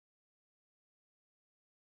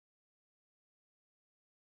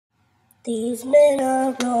These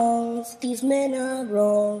minerals,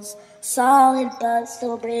 solid but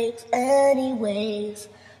still breaks anyways.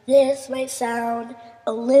 This might sound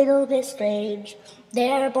a little bit strange.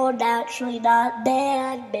 They're born naturally, not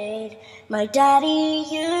man-made. My daddy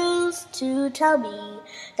used to tell me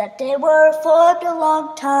that they were formed a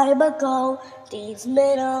long time ago. These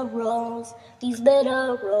minerals,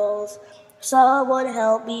 someone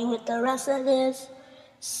help me with the rest of this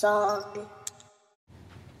song.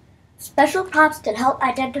 Special props can help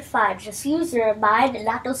identify. Just use your mind and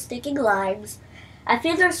not those sticking lines. I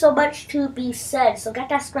feel there's so much to be said, so get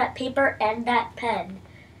that scrap paper and that pen.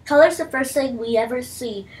 Color's the first thing we ever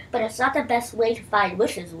see, but it's not the best way to find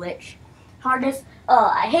which is which. Hardness,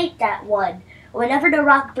 I hate that one. Whenever the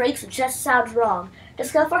rock breaks, it just sounds wrong. The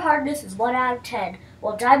scale for hardness is 1 out of 10.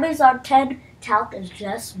 While diamonds are 10, talc is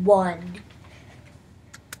just 1.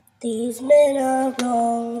 These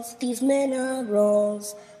minerals,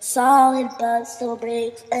 solid but still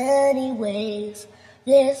breaks anyways.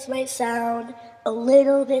 This might sound a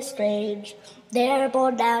little bit strange. They're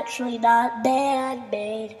born naturally, not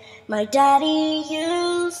man-made. My daddy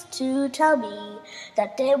used to tell me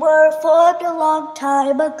that they were formed a long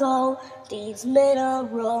time ago. These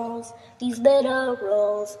minerals,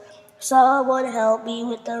 someone help me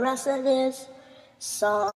with the rest of this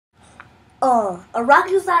song. A rock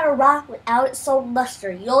is not a rock without its own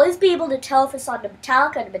luster. You'll always be able to tell if it's on the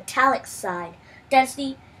metallic or the metallic side.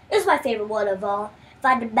 Density is my favorite one of all.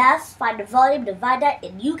 Find the mass, find the volume, divide that,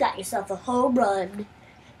 and you got yourself a home run.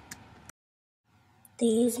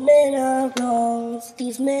 These minerals,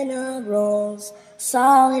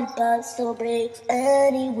 solid but still breaks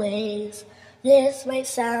anyways. This might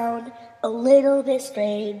sound a little bit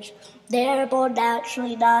strange. They're born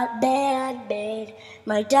naturally, not man-made.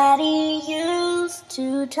 My daddy used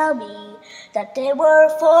to tell me that they were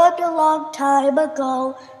formed a long time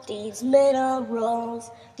ago. These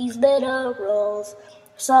minerals,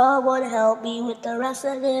 someone help me with the rest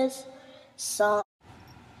of this song.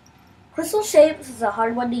 Crystal shapes is a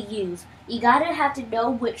hard one to use. You gotta have to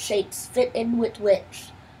know which shapes fit in with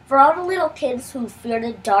which. For all the little kids who fear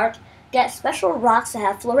the dark, get special rocks that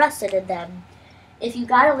have fluorescent in them. If you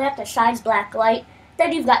got a lamp that shines black light,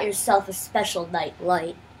 then you've got yourself a special night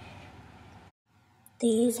light.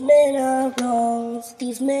 These minerals,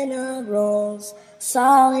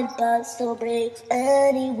 solid but still breaks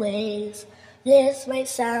anyways. This might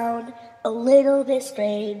sound a little bit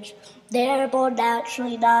strange. They're born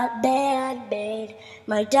naturally, not man-made.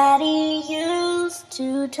 My daddy used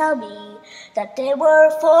to tell me that they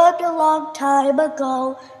were formed a long time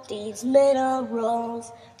ago. These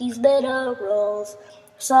minerals,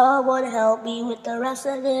 someone help me with the rest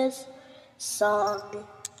of this song.